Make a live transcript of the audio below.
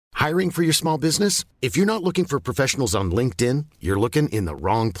Hiring for your small business? If you're not looking for professionals on LinkedIn, you're looking in the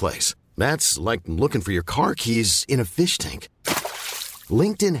wrong place. That's like looking for your car keys in a fish tank.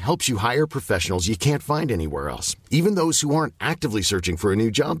 LinkedIn helps you hire professionals you can't find anywhere else, even those who aren't actively searching for a new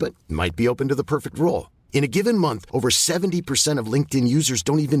job but might be open to the perfect role. In a given month, over 70% of LinkedIn users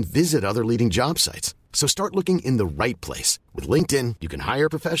don't even visit other leading job sites. So start looking in the right place. With LinkedIn, you can hire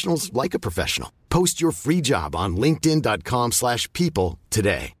professionals like a professional. Post your free job on linkedin.com/people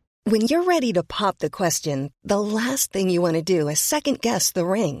today. When you're ready to pop the question, the last thing you want to do is second-guess the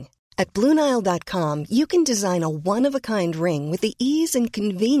ring. At BlueNile.com, you can design a one-of-a-kind ring with the ease and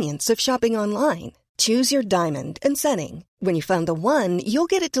convenience of shopping online. Choose your diamond and setting. When you find the one, you'll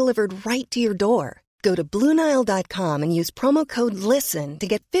get it delivered right to your door. Go to BlueNile.com and use promo code LISTEN to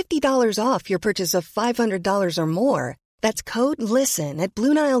get $50 off your purchase of $500 or more. That's code LISTEN at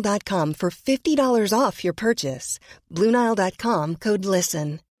BlueNile.com for $50 off your purchase. BlueNile.com, code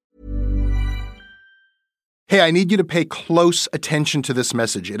LISTEN. Hey, I need you to pay close attention to this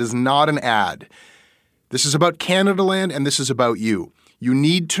message. It is not an ad. This is about Canadaland, and this is about you. You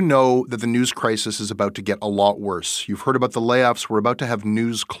need to know that the news crisis is about to get a lot worse. You've heard about the layoffs. We're about to have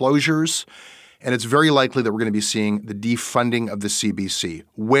news closures. And it's very likely that we're going to be seeing the defunding of the CBC.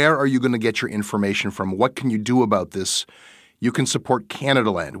 Where are you going to get your information from? What can you do about this? You can support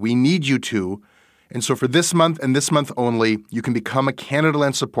Canadaland. We need you to. And so for this month and this month only, you can become a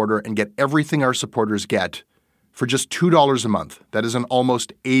Canadaland supporter and get everything our supporters get for just $2 a month. That is an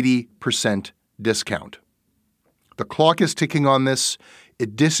almost 80% discount. The clock is ticking on this.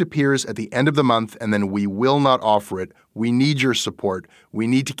 It disappears at the end of the month, and then we will not offer it. We need your support. We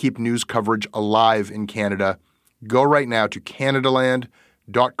need to keep news coverage alive in Canada. Go right now to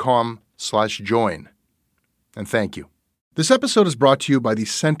canadaland.com/join. And thank you. This episode is brought to you by the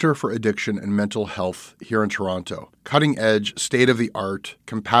Centre for Addiction and Mental Health here in Toronto. Cutting edge, state-of-the-art,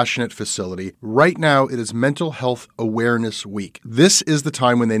 compassionate facility. Right now, it is Mental Health Awareness Week. This is the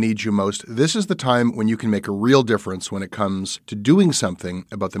time when they need you most. This is the time when you can make a real difference when it comes to doing something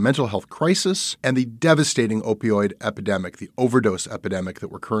about the mental health crisis and the devastating opioid epidemic, the overdose epidemic that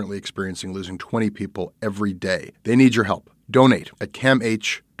we're currently experiencing, losing 20 people every day. They need your help. Donate at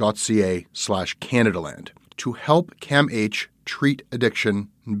camh.ca/Canadaland. To help CAMH treat addiction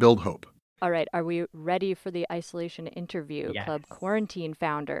and build hope. All right, are we ready for the isolation interview, Yes. Club Quarantine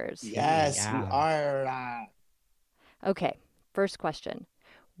founders? Yes, we are. Okay, first question.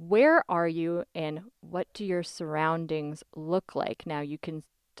 Where are you and what do your surroundings look like? Now you can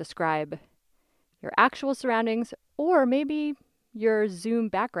describe your actual surroundings or maybe your Zoom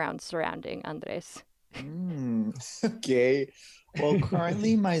background surrounding, Andres. Okay. Well,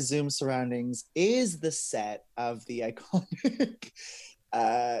 currently my Zoom surroundings is the set of the iconic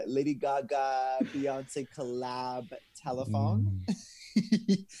Lady Gaga Beyonce collab telephone.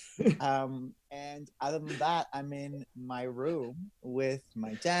 And other than that, I'm in my room with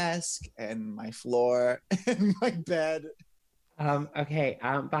my desk and my floor and my bed. Okay,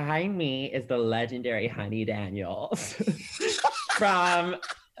 behind me is the legendary Honey Daniels from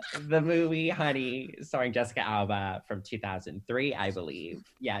the movie Honey, starring Jessica Alba from 2003, I believe.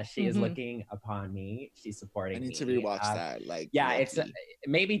 Yeah, she is looking upon me. She's supporting me. I need to rewatch that. It's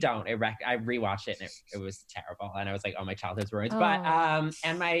maybe don't. I rewatched it and it was terrible, and I was like, "Oh, my childhood's ruined." Oh. But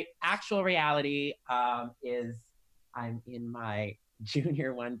and my actual reality is I'm in my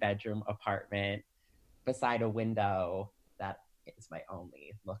junior one-bedroom apartment beside a window that is my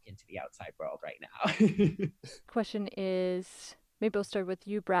only look into the outside world right now. Question is, maybe I'll start with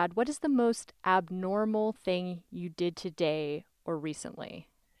you, Brad. What is the most abnormal thing you did today or recently?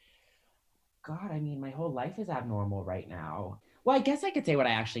 God, I mean, my whole life is abnormal right now. Well, I guess I could say what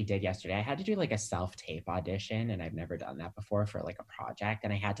I actually did yesterday. I had to do like a self-tape audition, and I've never done that before for like a project.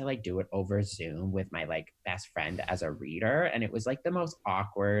 And I had to like do it over Zoom with my like best friend as a reader. And it was like the most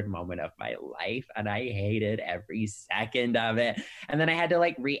awkward moment of my life. And I hated every second of it. And then I had to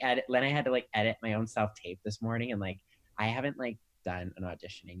like edit my own self-tape this morning. And like, I haven't like done an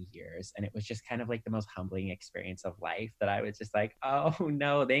audition in years, and it was just kind of like the most humbling experience of life that I was just like, oh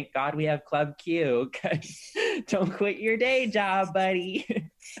no, thank God we have Club Q, 'cause don't quit your day job, buddy.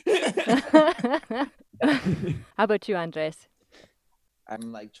 How about you, Andres?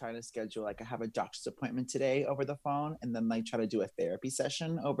 I'm like trying to schedule, like I have a doctor's appointment today over the phone, and then like try to do a therapy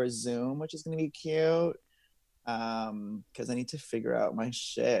session over Zoom, which is gonna be cute. Because I need to figure out my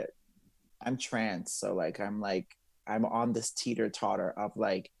shit. I'm trans, so like I'm on this teeter-totter of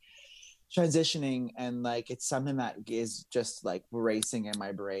like transitioning, and like it's something that is just like racing in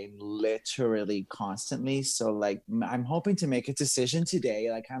my brain literally constantly. So like I'm hoping to make a decision today.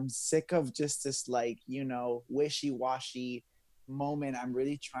 Like I'm sick of just this like, you know, wishy-washy moment, I'm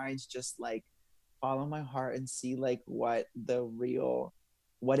really trying to just like follow my heart and see like what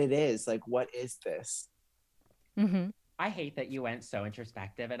it is. Like, what is this? Mm-hmm. I hate that you went so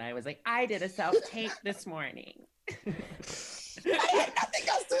introspective and I was like, I did a self-tape this morning. I had nothing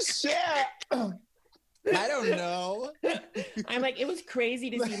else to share. I don't know. I'm like, it was crazy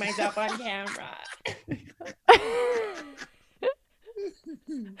to see myself on camera.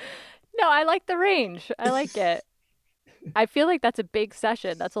 No, I like the range. I like it. I feel like that's a big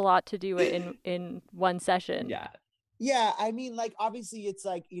session. That's a lot to do in one session. Yeah. Yeah, I mean, like, obviously it's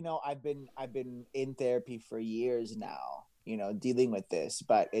like, you know, I've been in therapy for years now, you know, dealing with this,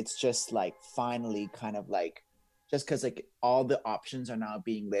 but it's just like finally kind of like, just because like all the options are now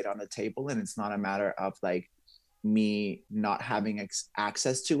being laid on the table, and it's not a matter of like me not having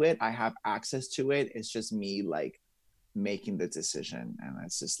access to it. I have access to it. It's just me like making the decision, and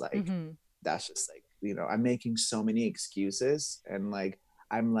it's just like, that's just like, you know, I'm making so many excuses, and like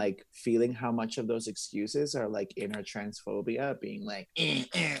I'm like feeling how much of those excuses are like inner transphobia, being like,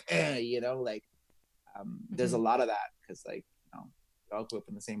 you know, like there's a lot of that because like, you know, we all grew up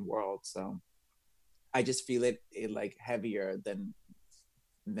in the same world, so I just feel it like heavier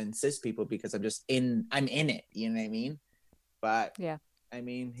than cis people because I'm in it, you know what I mean? But Yeah. I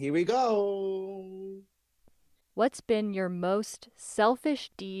mean, here we go. What's been your most selfish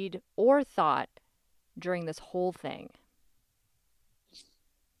deed or thought during this whole thing?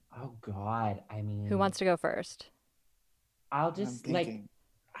 Oh God. I mean, Who wants to go first? I'll just like,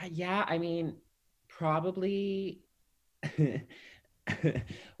 yeah, I mean, probably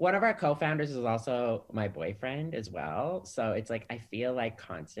one of our co-founders is also my boyfriend as well. So it's like, I feel like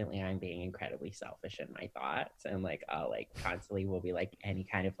constantly I'm being incredibly selfish in my thoughts, and like, I'll like constantly will be like any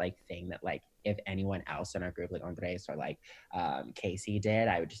kind of like thing that like, if anyone else in our group, like Andres or like Casey did,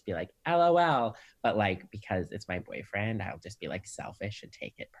 I would just be like, LOL. But like, because it's my boyfriend, I'll just be like selfish and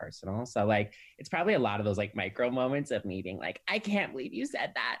take it personal. So like, it's probably a lot of those like micro moments of me being like, I can't believe you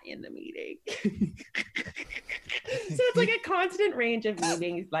said that in the meeting. So it's like a constant range of me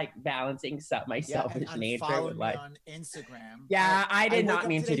being like balancing my selfish nature with like on Instagram. Yeah, I did not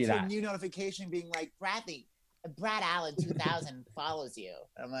mean to do that. A new notification being like, Brad Allen 2000 follows you.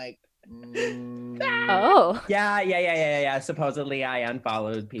 I'm like, Oh. Yeah. Supposedly I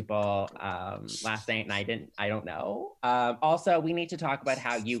unfollowed people last night, and I don't know. Also, we need to talk about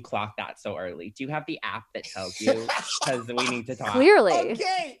how you clocked that so early. Do you have the app that tells you? Because we need to talk. Clearly.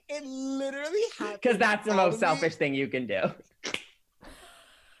 Okay, it literally happened. Because that's the most selfish thing you can do.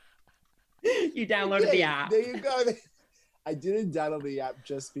 You downloaded the app. There you go. I didn't download the app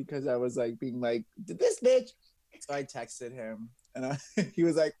just because I was like being like, did this bitch? So I texted him, and he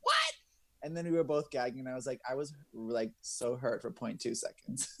was like, what? And then we were both gagging, and I was like, I was like so hurt for 0.2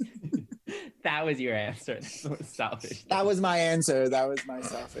 seconds. That was your answer. That was selfish. That was my answer. That was my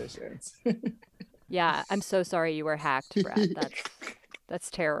selfish answer. Yeah, I'm so sorry you were hacked, Brad.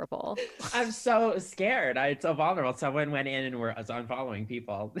 That's terrible. I'm so scared. I'm so vulnerable. Someone went in and was unfollowing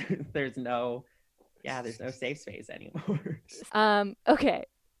people. There's no safe space anymore. Okay.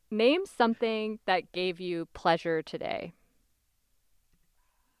 Name something that gave you pleasure today.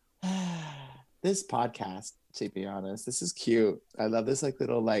 This podcast, to be honest, this is cute. I love this like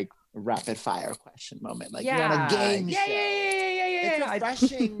little like rapid fire question moment. Like you're on a game show. Yeah. It's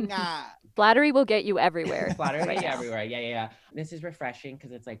refreshing. Flattery will get you everywhere. Flattery will get you everywhere. Yeah. This is refreshing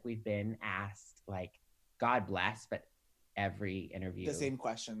because it's like we've been asked, like, God bless, but every interview the same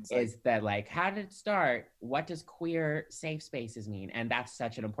questions is that like, how did it start? What does queer safe spaces mean? And that's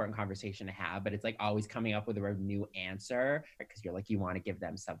such an important conversation to have, but it's like always coming up with a new answer because you're like, you want to give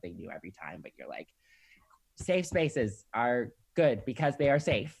them something new every time, but you're like, safe spaces are good because they are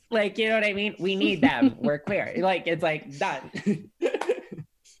safe. Like, you know what I mean? We need them. We're queer. Like, it's like done.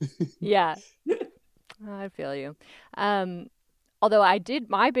 Yeah. I feel you. Although I did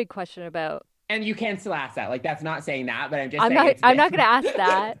my big question about, and you can still ask that. Like, that's not saying that, but I'm not going to ask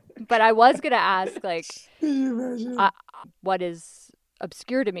that, but I was going to ask, like, what is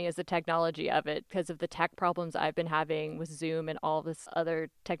obscure to me is the technology of it because of the tech problems I've been having with Zoom and all this other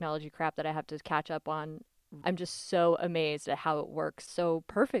technology crap that I have to catch up on. I'm just so amazed at how it works so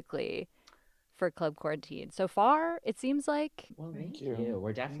perfectly for Club Quarantine. So far, it seems like. Well, thank you.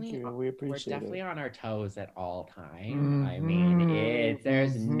 We're definitely we appreciate it. On our toes at all time. I mean,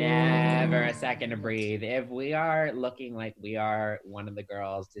 there's never a second to breathe. If we are looking like we are one of the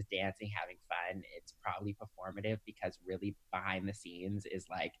girls just dancing, having fun, it's probably performative because really behind the scenes is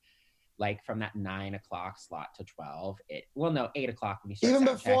like from that 9 o'clock slot to 12, 8 o'clock when we start even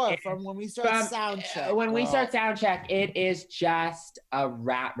sound before check. From when we start sound check. When we start sound check, it is just a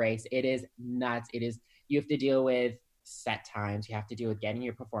rat race. It is nuts. You have to deal with set times. You have to deal with getting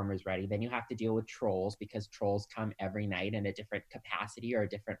your performers ready. Then you have to deal with trolls, because trolls come every night in a different capacity or a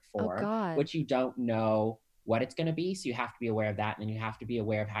different form, which you don't know what it's going to be. So you have to be aware of that. And then you have to be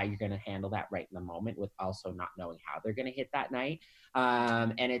aware of how you're going to handle that right in the moment, with also not knowing how they're going to hit that night.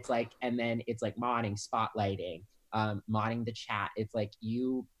 And it's like, and then it's like modding, spotlighting, modding the chat. It's like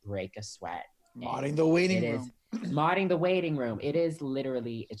you break a sweat. Modding the waiting room. Modding the waiting room. It is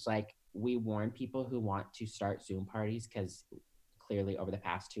literally, it's like, we warn people who want to start Zoom parties, because clearly over the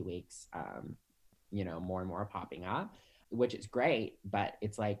past 2 weeks, more and more are popping up, which is great. But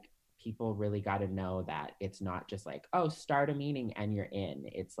it's like, people really got to know that it's not just like, oh, start a meeting and you're in.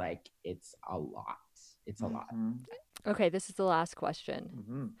 It's like, it's a lot. It's a lot. Okay, this is the last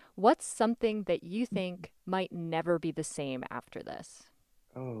question. What's something that you think might never be the same after this?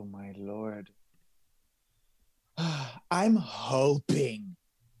 Oh, my Lord. I'm hoping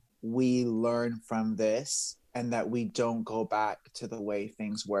we learn from this and that we don't go back to the way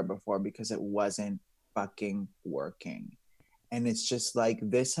things were before, because it wasn't fucking working. And it's just like,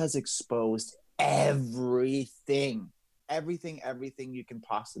 this has exposed everything you can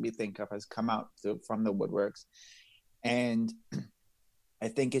possibly think of has come out from the woodworks. And I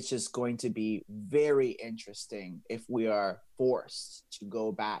think it's just going to be very interesting if we are forced to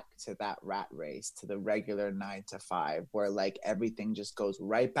go back to that rat race, to the regular 9 to 5, where like everything just goes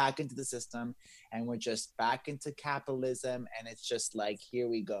right back into the system and we're just back into capitalism. And it's just like, here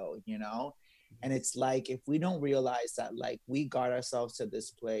we go, And it's like, if we don't realize that, like, we got ourselves to this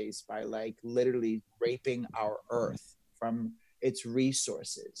place by like literally raping our earth from its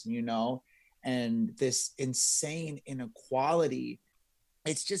resources, and this insane inequality,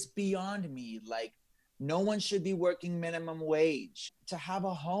 it's just beyond me. Like, no one should be working minimum wage. To have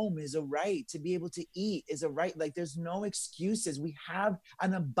a home is a right. To be able to eat is a right. Like, there's no excuses. We have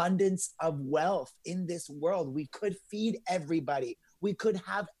an abundance of wealth in this world. We could feed everybody. We could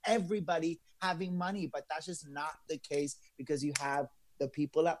have everybody having money, but that's just not the case, because you have the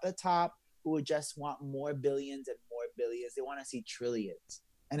people at the top who would just want more billions and more billions. They want to see trillions.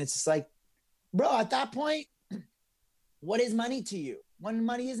 And it's just like, bro, at that point, what is money to you? When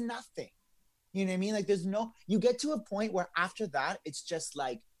money is nothing. You know what I mean? Like, you get to a point where after that, it's just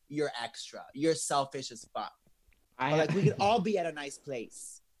like, you're extra. You're selfish as fuck. Like, we could all be at a nice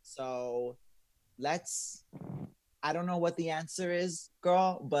place. So I don't know what the answer is,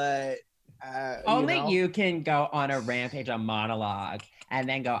 girl, but only you can go on a rampage, a monologue, and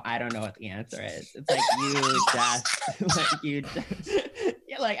then go, I don't know what the answer is. It's like you're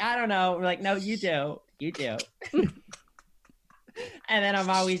like, I don't know. We're like, no, you do. And then I'm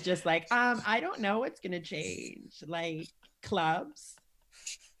always just like, I don't know what's gonna change. Like, clubs.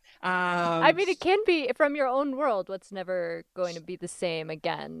 I mean, it can be from your own world. What's never going to be the same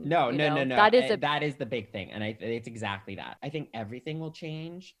again? No. That is the big thing, and it's exactly that. I think everything will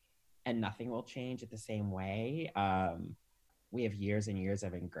change, and nothing will change at the same way. We have years and years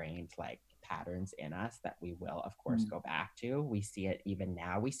of ingrained like patterns in us that we will, of course, go back to. We see it even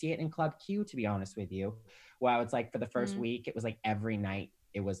now. We see it in Club Q, to be honest with you. Wow, it's like for the first week, it was like every night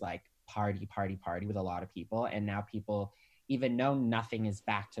it was like party with a lot of people, and now people, even though nothing is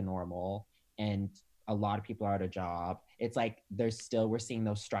back to normal and a lot of people are out of job, it's like we're seeing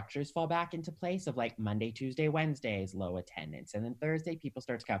those structures fall back into place of like Monday, Tuesday, Wednesdays, low attendance. And then Thursday, people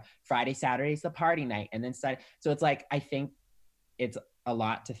start to come. Friday, Saturday is the party night. And then Saturday. So it's like, I think it's a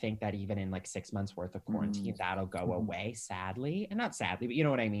lot to think that even in like 6 months worth of quarantine, that'll go away, sadly. And not sadly, but you know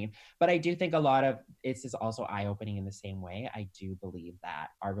what I mean? But I do think a lot of this is also eye-opening in the same way. I do believe that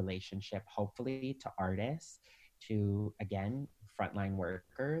our relationship, hopefully, to artists, to, again, frontline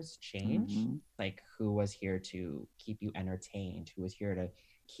workers change. Like, who was here to keep you entertained? Who was here to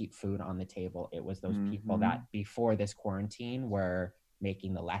keep food on the table? It was those people that before this quarantine were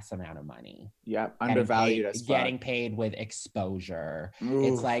making the less amount of money. Yeah, undervalued as fuck. Getting paid with exposure.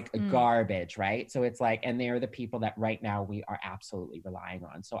 It's like garbage, right? So it's like, and they're the people that right now we are absolutely relying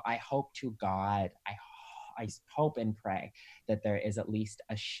on. So I hope to God, I hope and pray that there is at least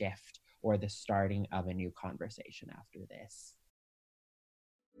a shift or the starting of a new conversation after this.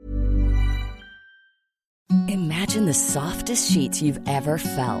 Imagine the softest sheets you've ever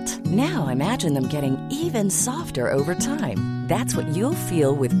felt. Now imagine them getting even softer over time. That's what you'll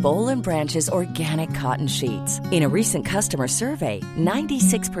feel with Boll & Branch's organic cotton sheets. In a recent customer survey,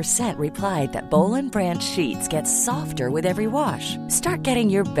 96% replied that Boll & Branch sheets get softer with every wash. Start getting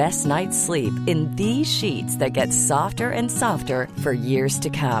your best night's sleep in these sheets that get softer and softer for years to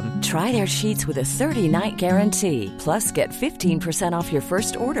come. Try their sheets with a 30-night guarantee. Plus, get 15% off your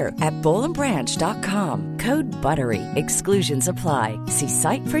first order at bollandbranch.com. Code BUTTERY. Exclusions apply. See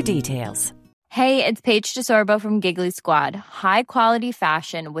site for details. Hey, it's Paige DeSorbo from Giggly Squad. High quality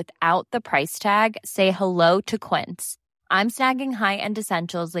fashion without the price tag. Say hello to Quince. I'm snagging high-end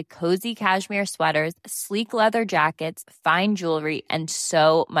essentials like cozy cashmere sweaters, sleek leather jackets, fine jewelry, and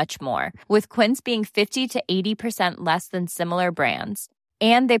so much more. With Quince being 50 to 80% less than similar brands.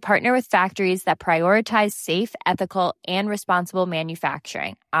 And they partner with factories that prioritize safe, ethical, and responsible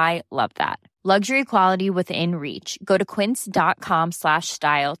manufacturing. I love that. Luxury quality within reach. Go to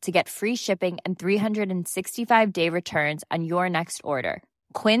quince.com/style to get free shipping and 365-day returns on your next order.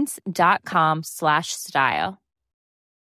 Quince.com/style.